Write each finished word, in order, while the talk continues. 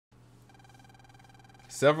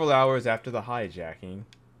Several hours after the hijacking.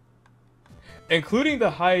 Including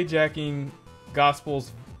the hijacking,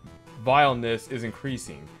 Gospel's vileness is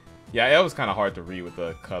increasing. Yeah, it was kind of hard to read with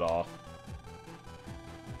the cutoff.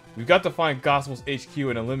 We've got to find Gospel's HQ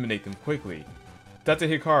and eliminate them quickly. Dr.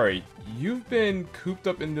 Hikari, you've been cooped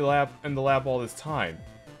up in the lab all this time.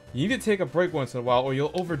 You need to take a break once in a while or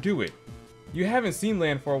you'll overdo it. You haven't seen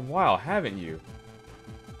land for a while, haven't you?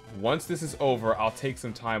 Once this is over, I'll take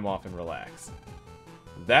some time off and relax.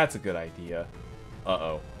 That's a good idea.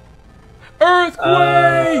 Uh-oh.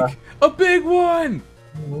 Earthquake! A big one!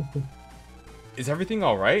 Is everything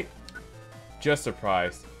alright? Just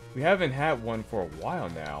surprised. We haven't had one for a while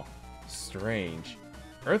now. Strange.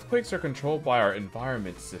 Earthquakes are controlled by our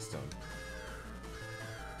environment system.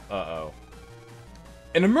 Uh-oh.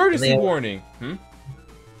 An emergency warning!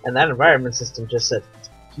 And that environment system just said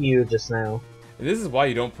huge just now. And this is why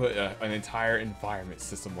you don't put an entire environment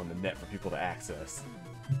system on the net for people to access.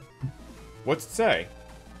 What's it say?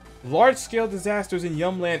 Large-scale disasters in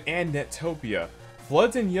Yumland and Nettopia.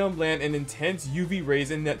 Floods in Yumland and intense UV rays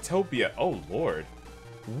in Nettopia. Oh lord.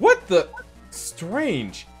 What the?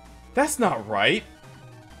 Strange. That's not right.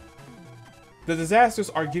 The disasters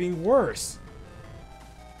are getting worse.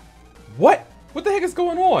 What? What the heck is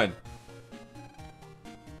going on?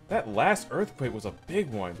 That last earthquake was a big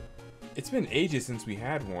one. It's been ages since we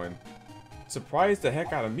had one. Surprised the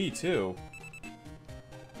heck out of me too.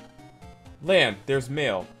 Land, there's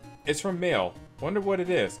mail. It's from mail. Wonder what it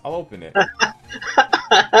is. I'll open it.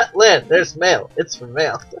 Land, there's mail. It's from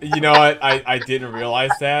mail. You know what? I didn't realize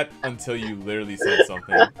that until you literally said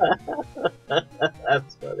something.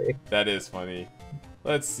 That's funny. That is funny.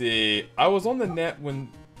 Let's see. I was on the net when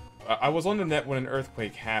an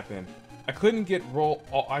earthquake happened. I couldn't get roll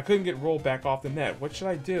back off the net. What should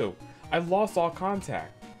I do? I lost all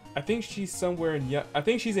contact. I think she's in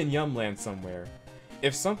Yumland somewhere.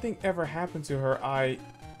 If something ever happened to her,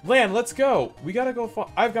 Land, let's go.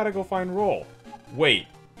 I've gotta go find Roll. Wait,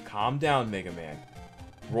 calm down, Mega Man.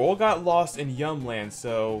 Roll got lost in Yumland,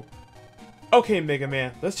 so... Okay, Mega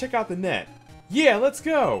Man, let's check out the net. Yeah, let's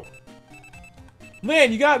go.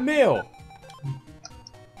 Land, you got mail.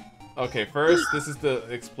 Okay, first, this is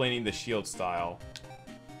explaining the shield style.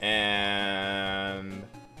 And...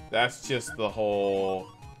 that's just the whole...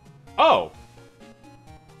 Oh!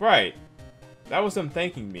 Right. That was them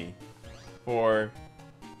thanking me for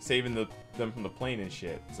saving them from the plane and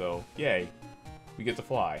shit. So, yay. We get to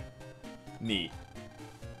fly. Neat.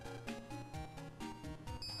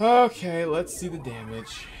 Okay, let's see the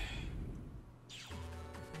damage.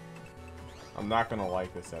 I'm not gonna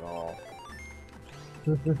like this at all.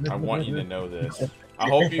 I want you to know this. I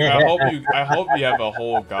hope you have a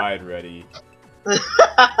whole guide ready.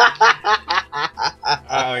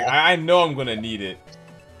 I know I'm gonna need it.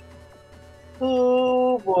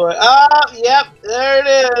 Oh boy! Ah, yep, there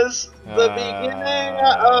it is. The beginning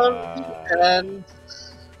of the end.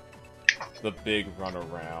 The big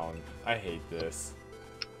runaround. I hate this.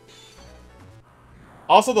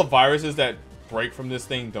 Also, the viruses that break from this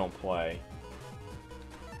thing don't play.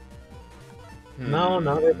 No,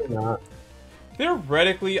 they're not.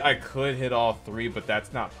 Theoretically, I could hit all three, but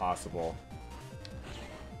that's not possible.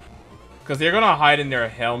 Because they're gonna hide in their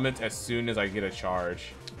helmets as soon as I get a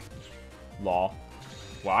charge. Lol.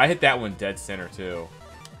 Wow, I hit that one dead center too.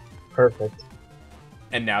 Perfect.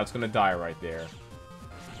 And now it's gonna die right there.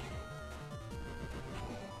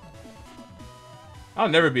 I'll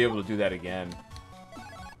never be able to do that again.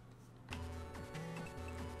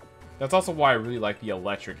 That's also why I really like the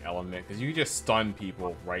electric element, because you can just stun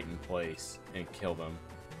people right in place and kill them.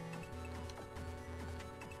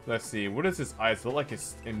 Let's see, what does this ice look like?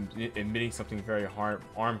 It's emitting something very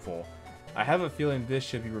harmful. I have a feeling this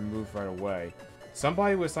should be removed right away.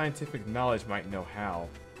 Somebody with scientific knowledge might know how,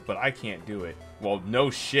 but I can't do it. Well, no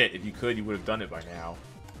shit. If you could, you would have done it by now.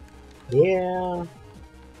 Yeah.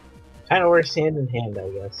 Kind of works hand in hand, I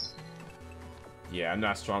guess. Yeah, I'm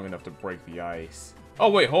not strong enough to break the ice. Oh,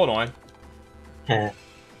 wait, hold on.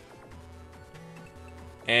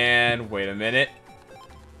 And wait a minute.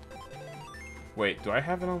 Wait, do I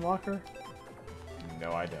have an unlocker?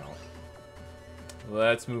 No, I don't.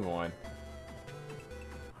 Let's move on.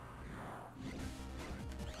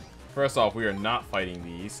 First off, we are not fighting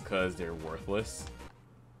these because they're worthless.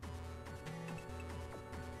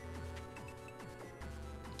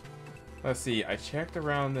 Let's see, I checked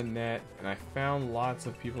around the net and I found lots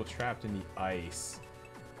of people trapped in the ice.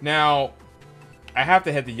 Now, I have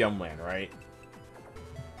to head to Yumland, right?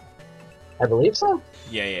 I believe so.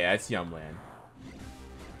 Yeah, it's Yumland.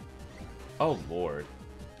 Oh, Lord.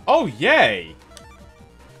 Oh, yay!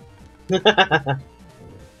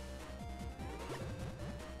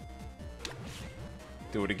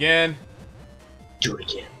 Do it again. Do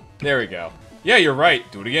it again. There we go. Yeah, you're right.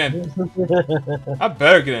 Do it again. I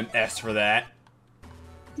better get an S for that.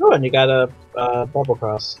 Oh, and you got a bubble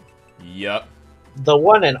cross. Yup. The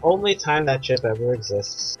one and only time that chip ever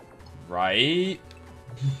exists. Right?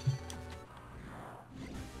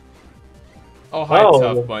 Oh, hi, Oh.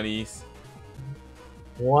 tough bunnies.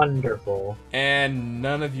 Wonderful. And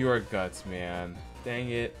none of you are guts, man. Dang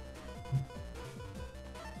it.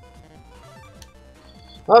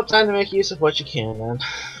 Well, time to make use of what you can, then.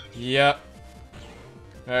 Yep.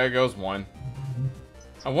 There goes one.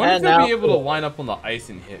 I wonder if And they'll now- be able to line up on the ice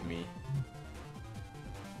and hit me.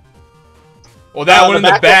 Well, that one in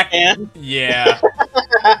the back. Can. Yeah.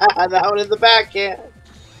 That one in the back can.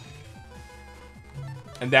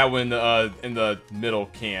 And that one in the middle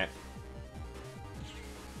can't.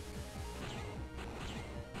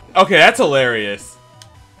 Okay, that's hilarious.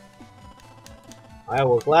 I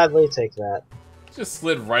will gladly take that. Just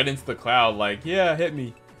slid right into the cloud like, yeah, hit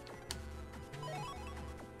me.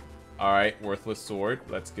 Alright, worthless sword.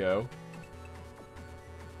 Let's go.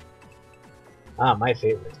 Ah, my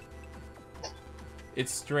favorite.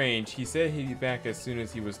 It's strange. He said he'd be back as soon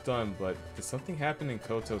as he was done, but did something happen in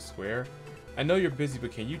Koto Square? I know you're busy,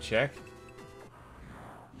 but can you check?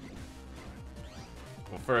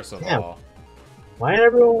 Well, first of all... Why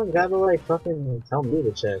everyone gotta, like, fucking tell me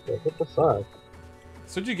to check? Like, what the fuck?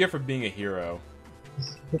 That's what you get for being a hero.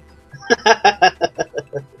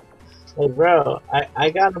 Like, bro, I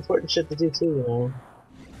got important shit to do too, you know?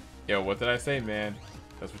 Yo, what did I say, man?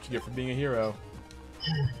 That's what you get for being a hero.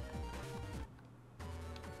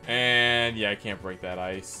 And yeah, I can't break that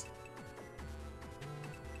ice.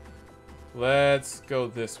 Let's go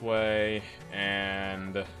this way,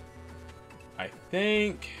 and I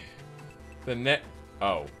think the net.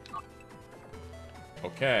 Oh,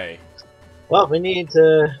 okay. Well, we need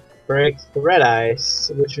to break the red ice,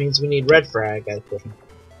 which means we need red frag, I think.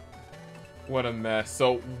 What a mess.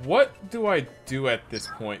 So, what do I do at this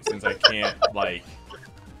point since I can't, like,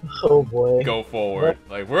 Oh boy. go forward?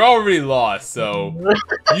 Like, we're already lost, so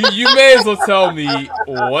you may as well tell me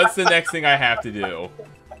what's the next thing I have to do.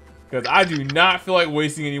 Because I do not feel like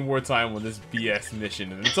wasting any more time on this BS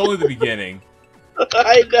mission, and it's only the beginning.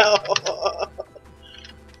 I know.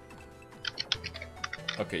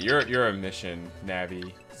 Okay, you're a mission,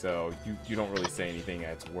 Navi, so you don't really say anything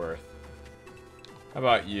that's worth. How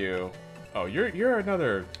about you? Oh, you're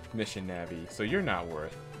another mission, Navi, so you're not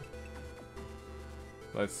worth.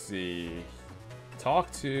 Let's see.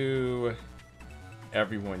 Talk to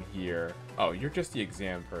everyone here. Oh, you're just the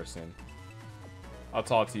exam person. I'll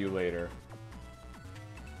talk to you later.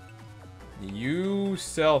 You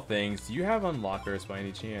sell things. Do you have unlockers by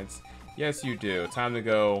any chance? Yes, you do. Time to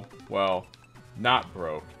go, well, not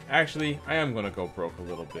broke. Actually, I am going to go broke a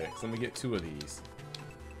little bit, so let me get 2 of these.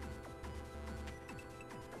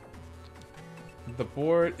 The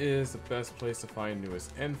board is the best place to find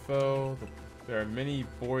newest info. There are many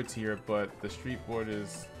boards here, but the street board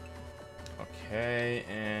is okay,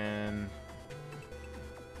 and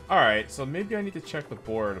alright, so maybe I need to check the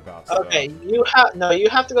board about stuff. Okay, you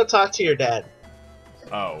have to go talk to your dad.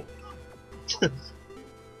 Oh.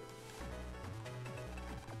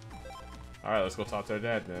 Alright, let's go talk to our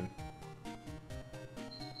dad then.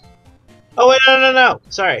 Oh wait, no.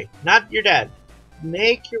 Sorry, not your dad.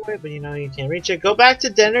 Make your way, but you know you can't reach it. Go back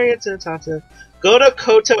to Denry and talk to. Go to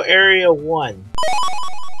Koto Area 1.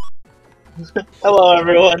 Hello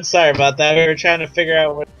everyone, sorry about that. We were trying to figure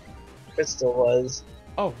out what crystal was.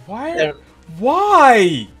 Oh, why? There.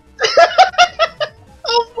 Why?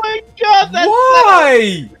 Oh my god, that's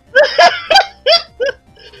Why?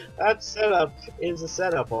 that setup is a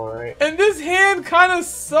setup, alright. And this hand kind of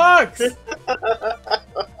sucks.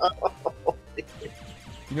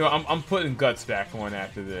 You know, I'm putting guts back on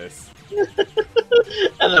after this.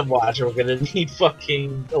 And then watch, we're gonna need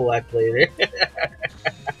fucking elect later.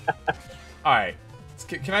 Alright.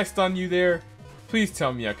 Can I stun you there? Please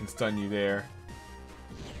tell me I can stun you there.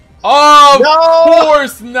 Of No!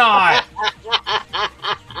 course not!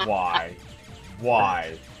 Why?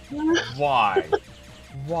 Why? Why?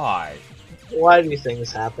 Why? Why do these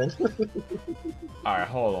things happen? Alright,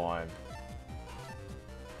 hold on.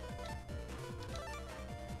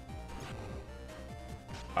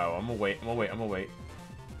 Oh, I'm gonna wait.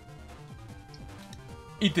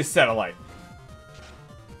 Eat this satellite.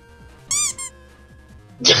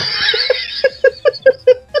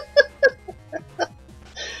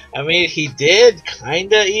 I mean, he did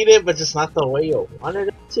kinda eat it, but just not the way you wanted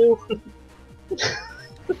it to.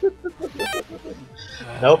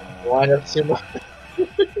 Nope, wind up too much.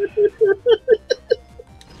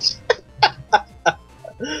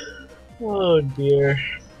 Oh Oh dear.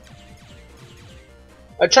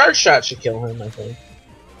 A charge shot should kill him, I think.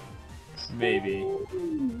 Maybe.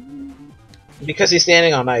 Because he's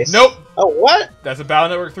standing on ice. Nope! Oh, what? That's a Battle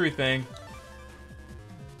Network 3 thing.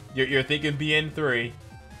 You're thinking BN3.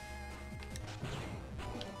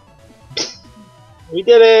 We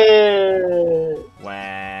did it!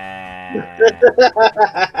 Wow.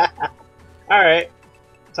 Alright.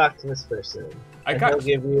 Talk to this person. I And got... he'll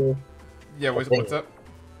give you... Yeah, what's up?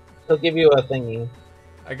 He'll give you a thingy.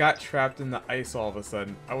 I got trapped in the ice all of a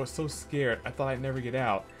sudden. I was so scared, I thought I'd never get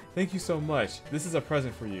out. Thank you so much. This is a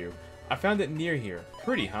present for you. I found it near here.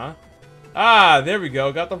 Pretty, huh? Ah, there we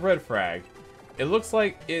go. Got the red frag. It looks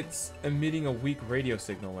like it's emitting a weak radio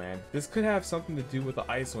signal, man. This could have something to do with the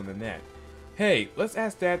ice on the net. Hey, let's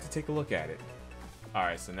ask Dad to take a look at it.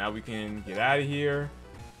 Alright, so now we can get out of here.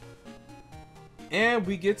 And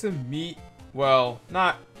we get to meet, well,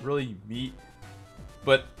 not really meet,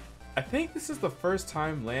 but I think this is the first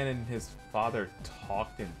time Lan and his father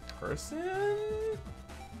talked in person?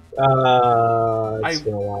 It's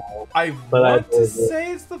been a while. I want to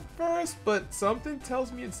say it's the first, but something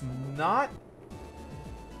tells me it's not.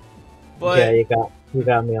 But yeah, you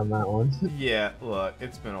got me on that one. yeah, look,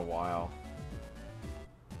 it's been a while.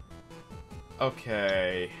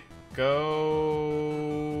 Okay, go.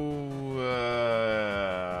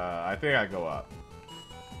 I think I go up.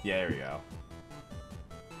 Yeah, there we go.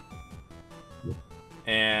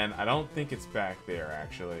 And I don't think it's back there,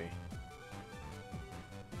 actually.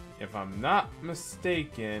 If I'm not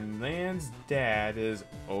mistaken, Lan's dad is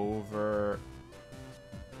over...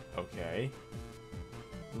 Okay.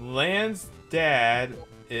 Lan's dad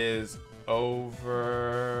is over...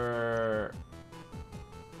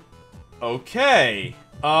 Okay.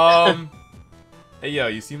 Hey, yo,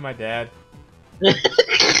 you see my dad?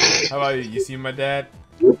 How about you? You see my dad?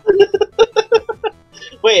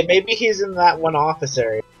 Wait, maybe he's in that one office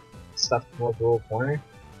area. Stuff in the little corner.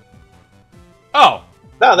 Oh!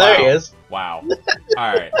 Oh, there he Wow. is. Wow.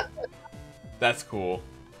 Alright. That's cool.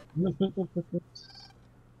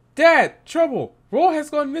 Dad! Trouble! Roll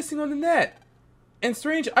has gone missing on the net! And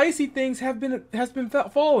strange icy things has been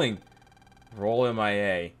falling! Roll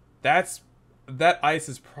MIA. That ice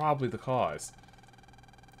is probably the cause.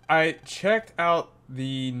 I checked out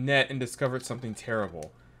the net and discovered something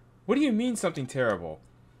terrible. What do you mean something terrible?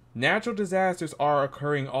 Natural disasters are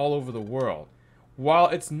occurring all over the world. While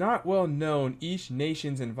it's not well known, each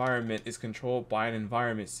nation's environment is controlled by an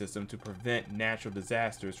environment system to prevent natural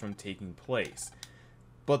disasters from taking place.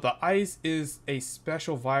 But the ice is a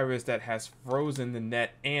special virus that has frozen the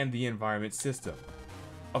net and the environment system.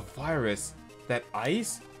 A virus? That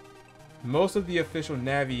ice? Most of the official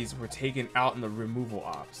navies were taken out in the removal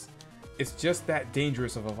ops. It's just that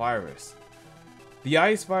dangerous of a virus. The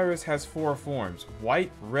ice virus has 4 forms: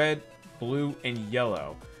 white, red, blue, and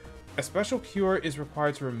yellow. A special cure is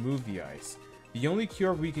required to remove the ice. The only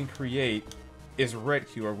cure we can create is red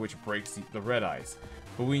cure, which breaks the red ice.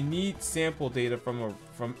 But we need sample data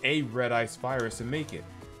from a red ice virus to make it.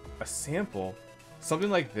 A sample?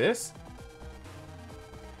 Something like this?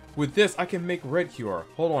 With this, I can make red cure.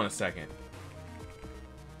 Hold on a second.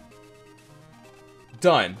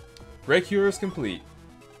 Done. Red cure is complete.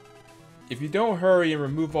 If you don't hurry and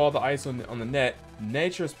remove all the ice on the net,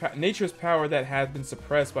 nature's power that has been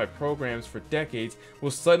suppressed by programs for decades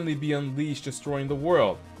will suddenly be unleashed, destroying the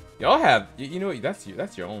world. Y'all have, you know, that's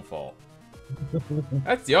your own fault.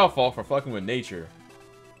 That's y'all fault for fucking with nature.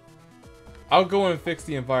 I'll go and fix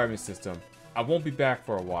the environment system. I won't be back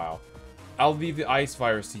for a while. I'll leave the ice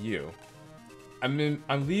virus to you. I'm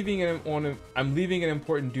leaving an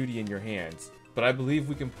important duty in your hands, but I believe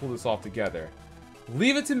we can pull this off together.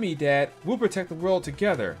 Leave it to me, Dad. We'll protect the world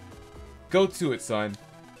together. Go to it, son.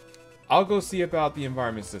 I'll go see about the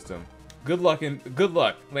environment system. Good luck,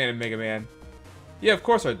 Lan and Mega Man. Yeah, of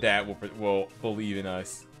course our dad will believe in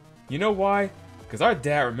us. You know why? Because our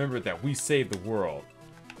dad remembered that we saved the world.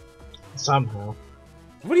 Somehow.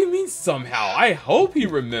 What do you mean somehow? I hope he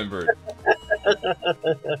remembered.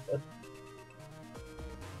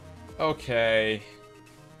 Okay.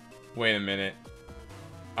 Wait a minute.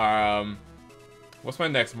 What's my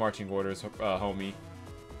next marching orders, homie?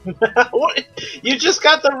 What? You just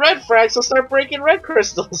got the red frag, so start breaking red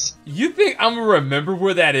crystals. You think I'm gonna remember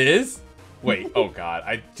where that is? Wait, oh god,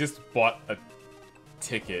 I just bought a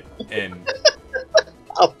ticket and...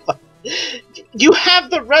 Oh, you have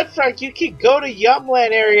the red frag, you can go to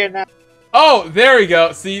Yumland area now. Oh, there we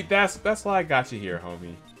go. See, that's why I got you here,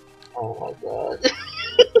 homie. Oh my god.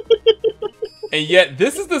 And yet,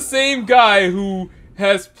 this is the same guy who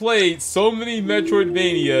has played so many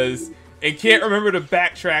Metroidvanias and can't remember to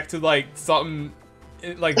backtrack to, like, something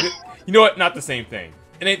like, you know what? Not the same thing.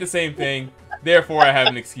 It ain't the same thing. Therefore, I have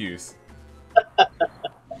an excuse.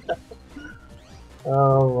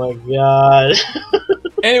 Oh my god.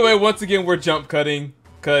 Anyway, once again, we're jump cutting,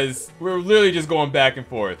 because we're literally just going back and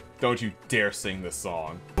forth. Don't you dare sing this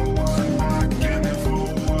song.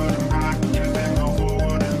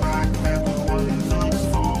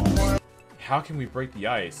 How can we break the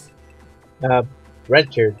ice?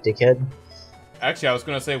 Red cure, dickhead. Actually, I was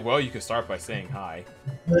going to say, well, you could start by saying hi.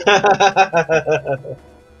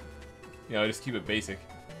 You know, just keep it basic.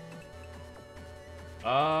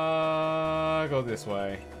 Go this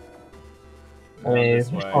way. I mean,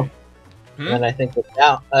 this way. And I think the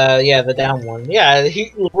down, yeah, the down one. Yeah,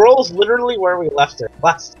 he rolls literally where we left her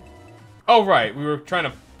last. Oh, right. We were trying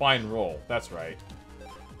to find roll. That's right.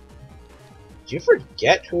 Did you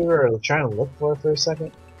forget who we were trying to look for a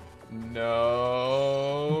second? No.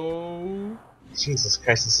 Jesus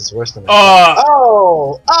Christ, this is worse than hey,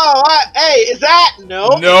 is that?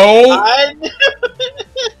 No. No.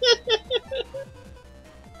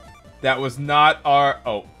 That was not our...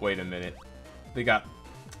 Oh, wait a minute. They got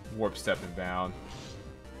warp step and bound.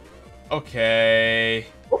 Okay.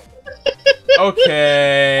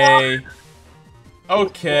 Okay.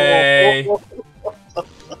 Okay.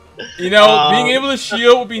 You know, being able to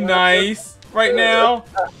shield would be nice right now.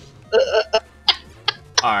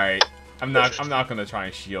 Alright. I'm not gonna try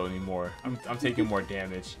and shield anymore. I'm taking more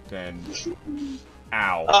damage than...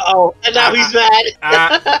 Ow. Uh-oh, and now he's mad.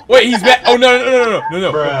 Wait, he's mad. Oh, no.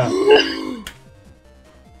 Bruh.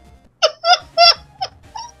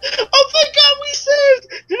 Oh my god, we saved!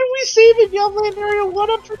 Didn't we save in Youngland Area 1,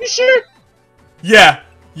 I'm pretty sure? Yeah,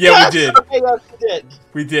 we did. Okay, yes,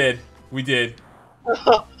 we did. We did.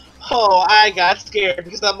 Oh, I got scared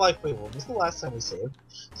because I'm like, wait, what was the last time we saved?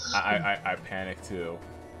 I panicked too.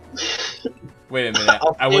 Wait a minute.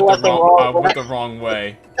 I went the wrong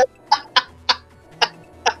way.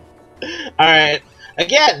 Alright,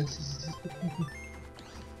 again!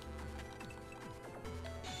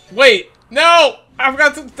 Wait! No! I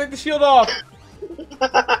forgot to take the shield off!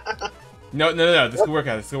 No. This could work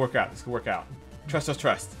out.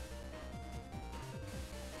 Trust.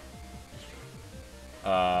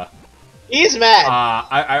 He's mad!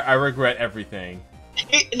 I regret everything.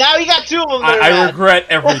 Now you got two of them. I regret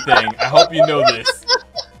everything. I hope you know this.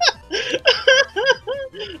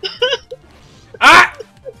 Ah!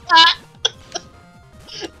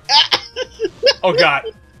 Oh god.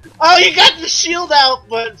 Oh, you got the shield out,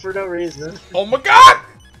 but for no reason. Oh my god!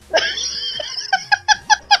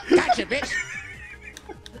 Gotcha, bitch.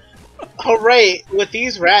 Alright, with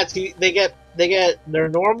these rats, they're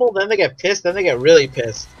normal, then they get pissed, then they get really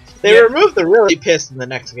pissed. They removed the really pissed in the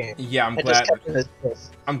next game. Yeah,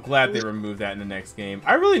 I'm glad they removed that in the next game.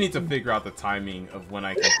 I really need to figure out the timing of when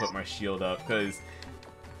I can put my shield up, because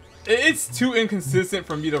it's too inconsistent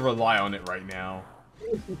for me to rely on it right now.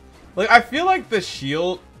 Like, I feel like the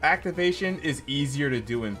shield activation is easier to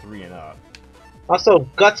do in 3 and up. Also,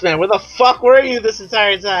 Gutsman, where the fuck were you this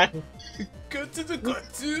entire time? Good to the gut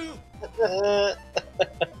too.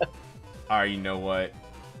 Alright, you know what?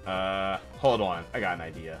 Hold on. I got an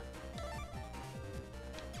idea.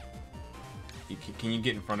 Can you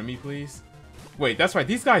get in front of me, please? Wait, that's right.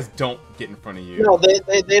 These guys don't get in front of you. No, they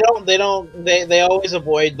don't. They always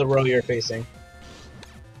avoid the row you're facing.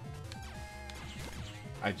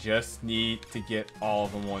 I just need to get all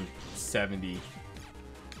of them on 70.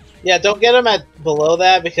 Yeah, don't get them at below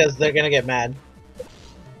that because they're gonna get mad.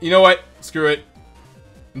 You know what? Screw it.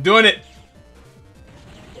 I'm doing it.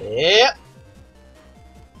 Yep.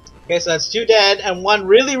 Okay, so that's 2 dead and 1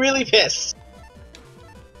 really, really pissed.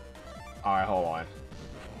 Alright, hold on.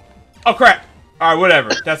 Oh, crap! Alright,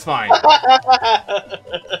 whatever. That's fine.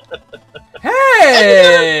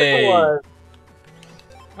 Hey!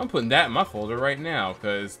 I'm putting that in my folder right now,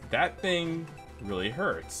 because that thing really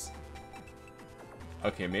hurts.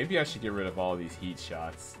 Okay, maybe I should get rid of all of these heat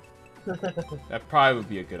shots. That probably would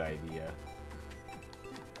be a good idea.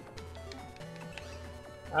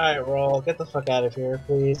 Alright, Roll, get the fuck out of here,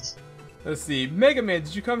 please. Let's see. Mega Man,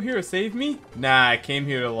 did you come here to save me? Nah, I came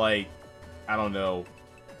here to, like, I don't know,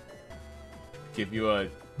 give you a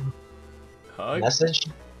hug? Message?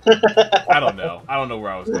 I don't know. I don't know where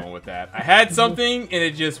I was going with that. I had something, and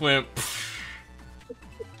it just went...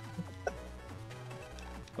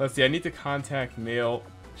 Let's see, I need to contact Mail.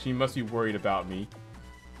 She must be worried about me.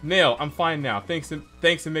 Mail, I'm fine now. Thanks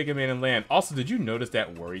to Mega Man and Land. Also, did you notice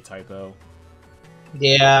that worry typo?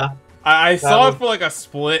 Yeah. I saw it for like a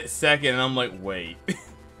split second, and I'm like, wait.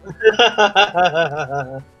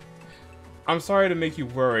 I'm sorry to make you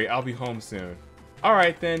worry. I'll be home soon.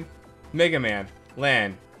 Alright then. Mega Man,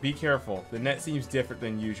 Lan, Be careful. The net seems different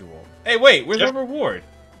than usual. Hey, wait, where's our reward?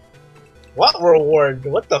 What reward?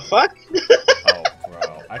 What the fuck? Oh,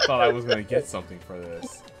 bro. I thought I was gonna get something for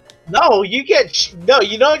this. No, you get... No,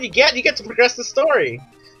 you know what you get? You get to progress the story.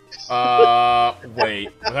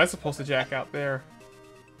 Wait. Was I supposed to jack out there?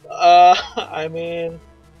 I mean...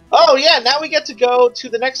 Oh, yeah, now we get to go to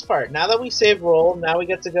the next part. Now that we save roll, now we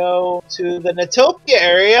get to go to the Netopia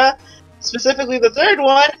area, specifically the third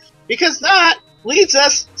one, because that leads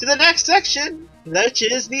us to the next section, which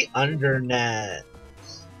is the Undernet.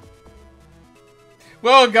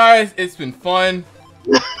 Well, guys, it's been fun.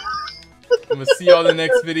 I'm gonna see y'all in the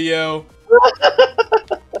next video.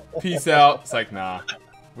 Peace out. It's like, nah.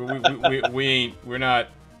 We're not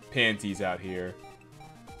panties out here.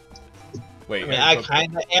 Wait. I mean, I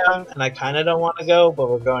kinda am, and I kinda don't want to go, but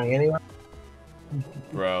we're going anyway.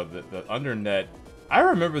 Bro, the Undernet... I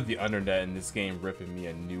remember the Undernet in this game ripping me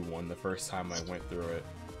a new one the first time I went through it.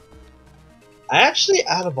 I actually,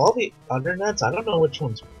 out of all the Undernets, I don't know which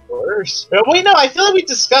one's worse. Wait, no, I feel like we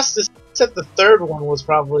discussed this, except the third one was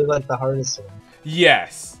probably, like, the hardest one.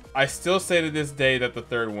 Yes. I still say to this day that the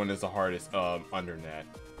third one is the hardest Undernet.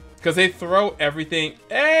 Because they throw everything...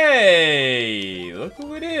 Hey! Look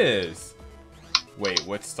who it is! Wait,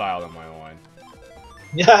 what style am I on?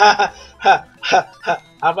 Yeah. How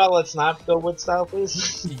about let's not go wood style,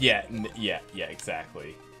 please? Yeah,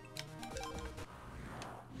 exactly.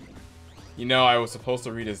 You know, I was supposed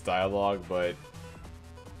to read his dialogue, but...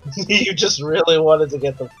 You just really wanted to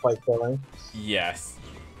get the fight going. Yes.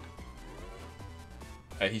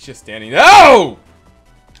 He's just standing... No!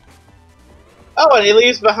 Oh, and he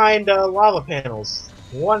leaves behind lava panels.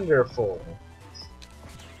 Wonderful.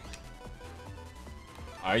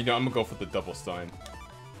 You know, I'm gonna go for the double stun.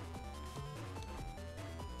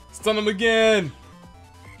 Stun him again!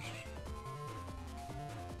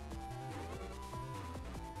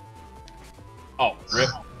 Oh, rip.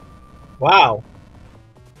 Wow.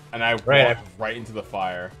 And I walked right into the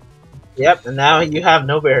fire. Yep, and now you have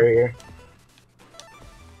no barrier.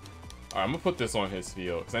 Alright, I'm gonna put this on his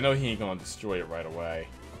field, because I know he ain't gonna destroy it right away.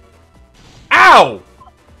 Ow!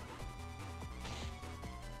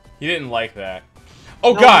 He didn't like that.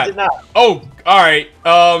 Oh, no, God! He did not. Oh, alright,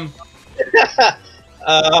 oh,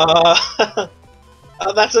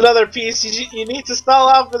 that's another piece. You need to stall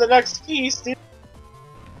out for the next piece, dude.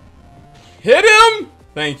 Hit him!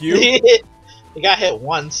 Thank you. He got hit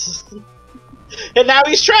once. And now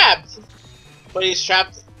he's trapped! But he's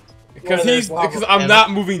trapped... Because I'm not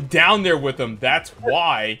moving down there with him, that's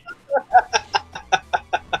why.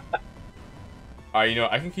 Alright, you know,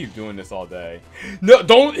 I can keep doing this all day. No,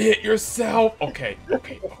 don't hit yourself! Okay.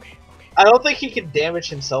 I don't think he can damage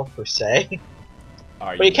himself, per se.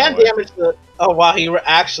 Right, but he can damage the... Oh, wow, he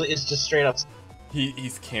actually is just straight up...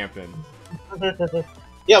 He's camping.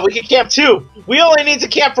 Yeah, we can camp too! We only need to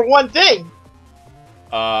camp for one thing!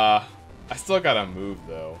 I still gotta move,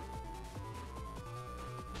 though.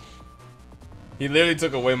 He literally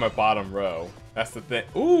took away my bottom row. That's the thing.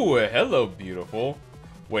 Ooh, hello, beautiful.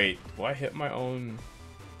 Wait, will I hit my own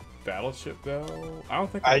battleship, though? I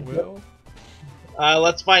don't think I will.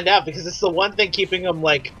 Let's find out, because it's the one thing keeping him,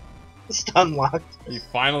 like, stun locked. He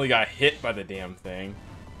finally got hit by the damn thing.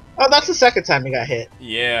 Oh, that's the second time he got hit.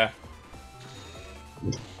 Yeah.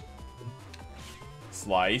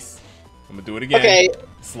 Slice. I'm gonna do it again. Okay.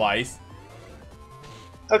 Slice.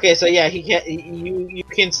 Okay, so yeah, he can. You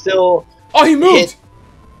can still. Oh, he moved. Hit.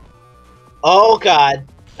 Oh God!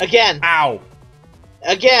 Again. Ow.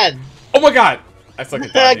 Again. Oh my God! I suck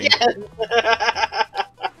at dodging. Again.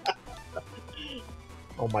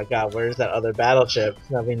 Oh my God! Where's that other battleship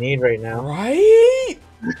that we need right now? Right?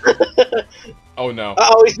 Oh no!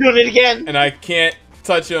 Oh, he's doing it again. And I can't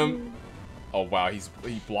touch him. Oh wow, he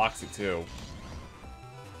blocks it too.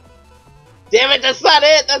 Damn it! That's not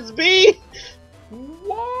it. That's B.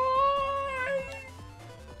 Why?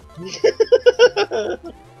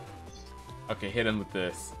 Okay, hit him with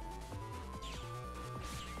this.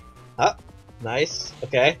 Oh, nice.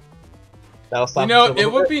 Okay. That'll stop. You know,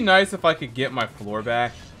 it would be nice if I could get my floor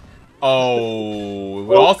back. Oh, it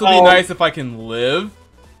would also be nice if I can live.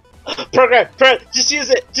 Program, just use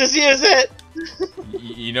it. Just use it.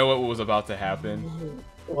 You know what was about to happen?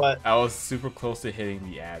 What? I was super close to hitting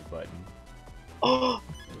the add button. Oh,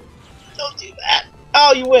 don't do that.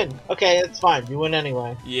 Oh, you win. Okay, it's fine. You win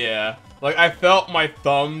anyway. Yeah, like I felt my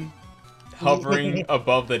thumb hovering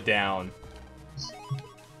above the down.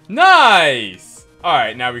 Nice. All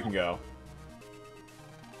right, now we can go.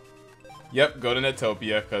 Yep, go to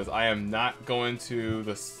Netopia because I am not going to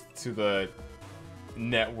the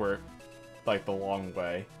network like the long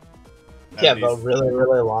way. Yeah, the really,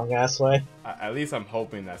 really long ass way. At least I'm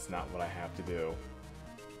hoping that's not what I have to do.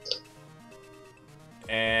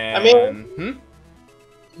 And I mean,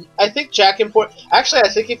 I think Jack and Port. Actually, I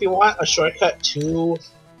think if you want a shortcut to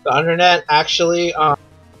the internet, actually,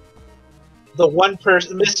 the one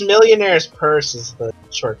person, Miss Millionaire's purse is the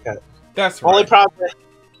shortcut. That's right.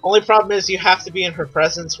 Only problem is you have to be in her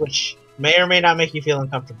presence, which may or may not make you feel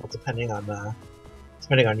uncomfortable, depending on you.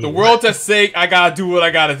 The world's at stake. I gotta do what I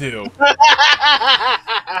gotta do.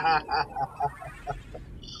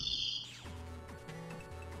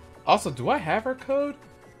 Also, do I have her code?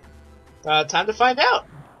 Time to find out.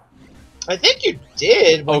 I think you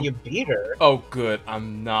did when you beat her. Oh, good.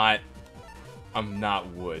 I'm not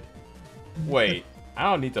wood. Wait, I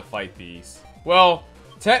don't need to fight these. Well,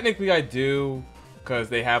 technically I do, because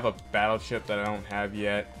they have a battleship that I don't have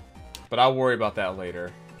yet. But I'll worry about that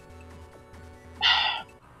later.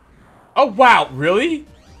 Oh, wow, really?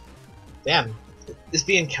 Damn. Is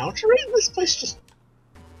the encounter rate in this place just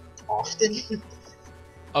often?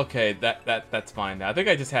 Okay, that's fine now. I think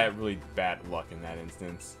I just had really bad luck in that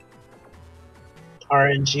instance.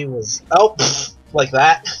 RNG was... Oh, like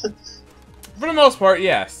that? For the most part,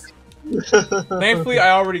 yes. Thankfully,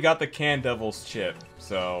 I already got the Can Devil's chip,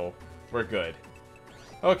 so we're good.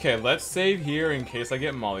 Okay, let's save here in case I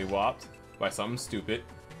get mollywopped by something stupid.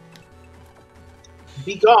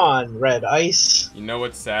 Be gone, Red Ice. You know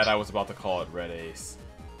what's sad? I was about to call it Red Ace.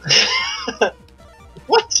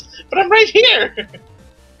 What? But I'm right here!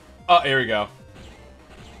 Oh, here we go.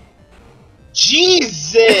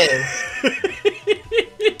 Jesus!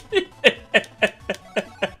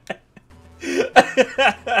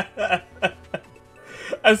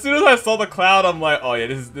 As soon as I saw the cloud, I'm like, oh yeah,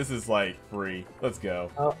 this is like free. Let's go.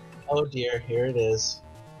 Oh dear, here it is.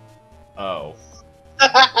 Oh.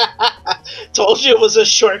 Told you it was a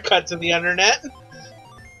shortcut to the internet.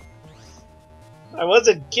 I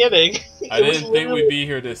wasn't kidding. I didn't think we'd be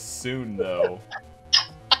here this soon, though.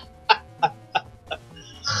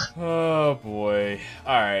 Oh boy.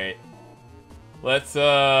 Alright. Let's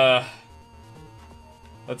hope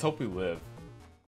we live.